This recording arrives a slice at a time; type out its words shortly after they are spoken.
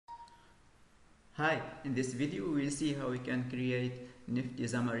Hi, in this video we will see how we can create nifty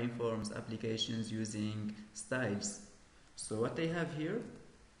Xamarin Forms applications using styles. So what I have here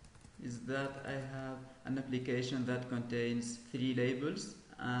is that I have an application that contains 3 labels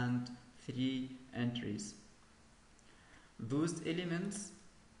and 3 entries. Those elements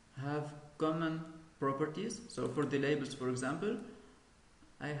have common properties. So for the labels, for example,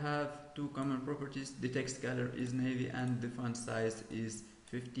 I have 2 common properties. The text color is navy and the font size is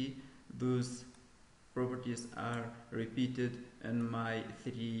 50. Those properties are repeated in my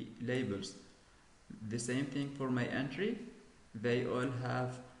 3 labels. The same thing for my entry. They all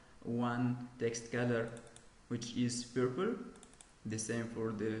have one text color which is purple. The same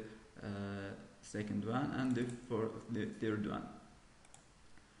for the second one and for the third one.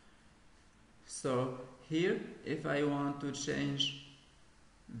 So here, if I want to change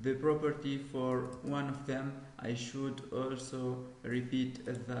the property for one of them, I should also repeat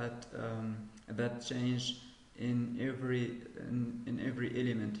that change in every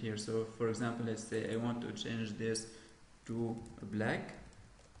element here. So for example, let's say I want to change this to black.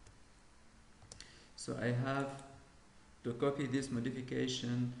 So I have to copy this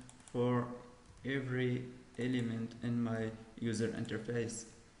modification for every element in my user interface.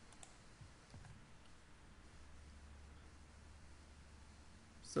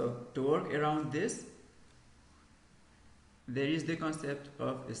 So to work around this, there is the concept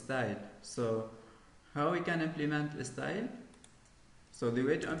of a style. So how we can implement a style? So the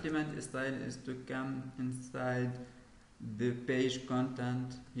way to implement a style is to come inside the page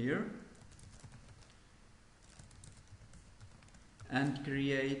content here and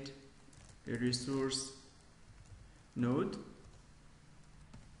create a resource node.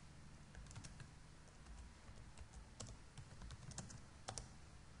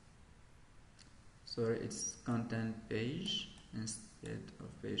 Sorry, it's content page instead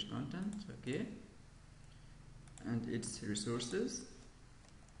of page content, okay, and it's resources.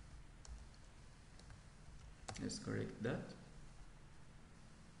 Let's correct that.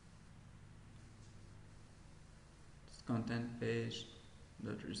 It's content page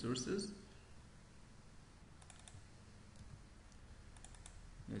dot resources.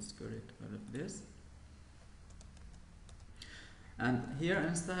 Let's correct all of this. And here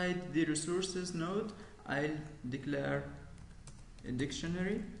inside the resources node, I'll declare a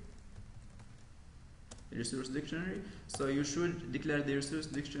dictionary, a resource dictionary. So you should declare the resource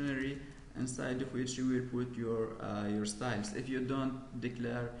dictionary inside of which you will put your styles. If you don't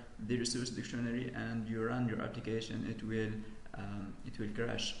declare the resource dictionary and you run your application, it will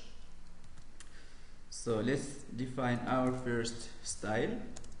crash. So let's define our first style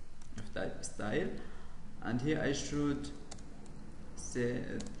of type style, and here I should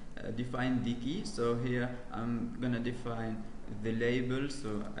define the key. So here I'm gonna define the label,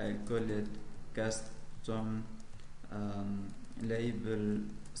 so I'll call it custom label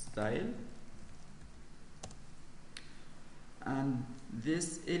style, and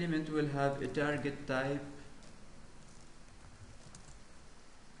this element will have a target type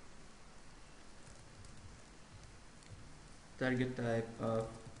of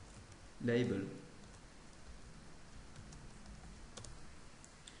label.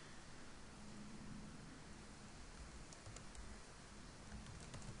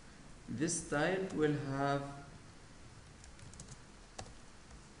 This style will have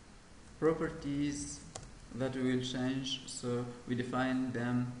properties that we will change, so we define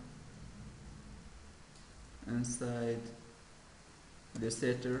them inside the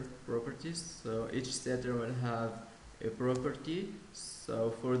setter properties. So each setter will have a property.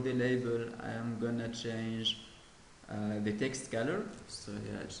 So for the label, I am gonna change the text color. So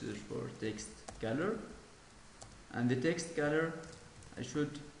here I search for text color, and the text color I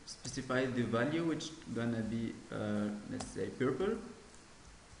should specify the value, which is gonna be let's say purple.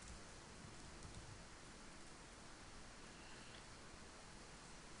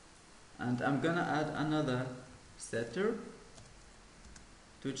 And I'm gonna add another setter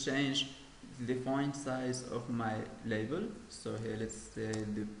to change the font size of my label. So here let's say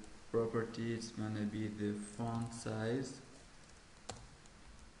the property is gonna be the font size,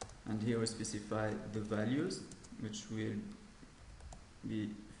 and here we specify the values, which will be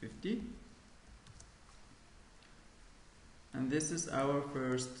 50. And this is our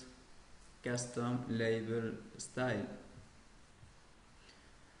first custom label style.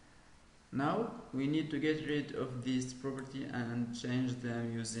 Now we need to get rid of this property and change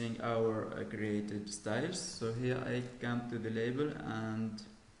them using our created styles. So here I come to the label and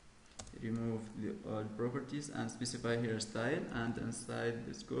remove the old properties and specify here style, and inside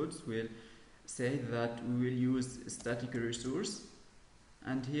this codes we'll say that we will use static resource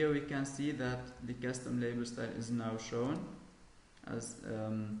And here we can see that the custom label style is now shown, as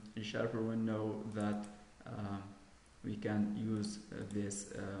ReSharper will know that we can use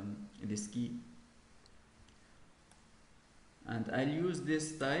this key. And I'll use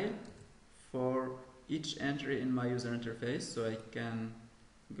this style for each entry in my user interface, so I can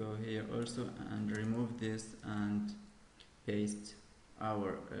go here also and remove this and paste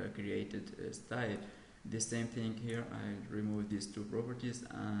our created style. The same thing here, I'll remove these two properties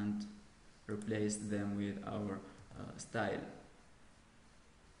and replace them with our style.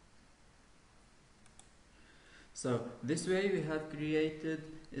 So this way we have created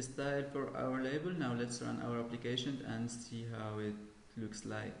a style for our label. Now let's run our application and see how it looks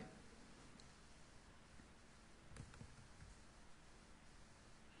like.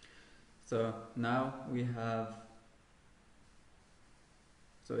 So now we have,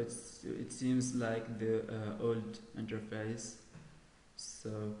 so it seems like the old interface.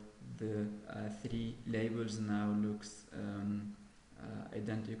 So the three labels now looks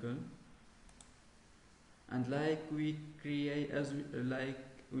identical. And like we created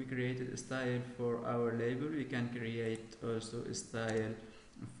a style for our label, we can create also a style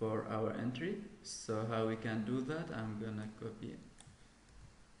for our entry. So how we can do that? I'm gonna copy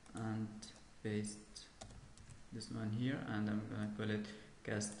and paste this one here, and I'm gonna call it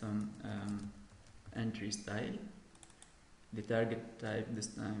custom entry style. The target type this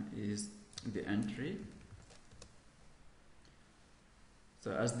time is the entry.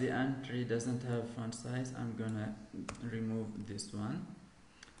 So as the entry doesn't have font size, I'm gonna remove this one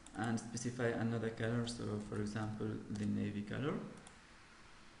and specify another color, so for example the navy color.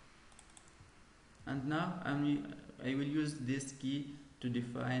 And now I will use this key to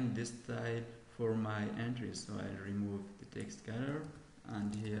define this style for my entry. So I'll remove the text color,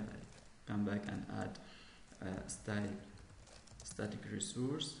 and here I come back and add style static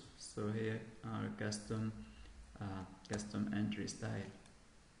resource. So here our custom entry style.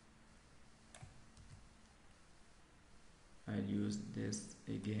 I'll use this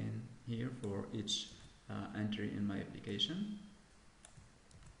again here for each entry in my application.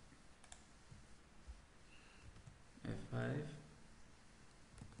 F5.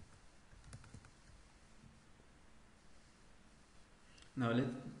 Now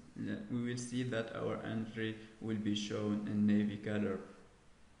we will see that our entry will be shown in navy color.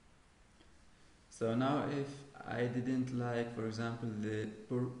 So now if I didn't like, for example, the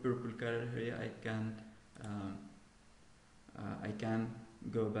purple color here, I can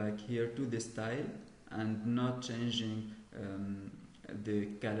go back here to the style and not changing the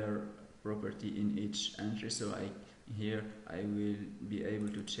color property in each entry. So here I will be able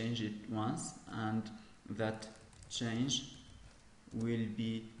to change it once, and that change will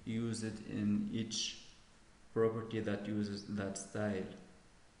be used in each property that uses that style.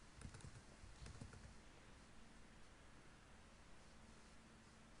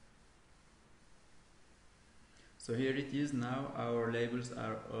 So here it is. Now our labels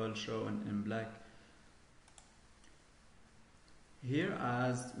are all shown in black. Here,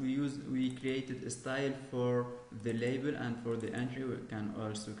 as we created a style for the label and for the entry, we can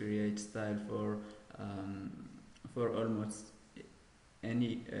also create style for almost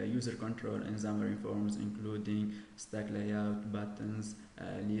any user control in Xamarin Forms, including stack layout, buttons,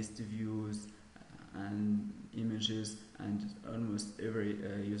 list views, and images, and almost every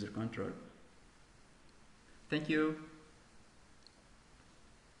user control. Thank you.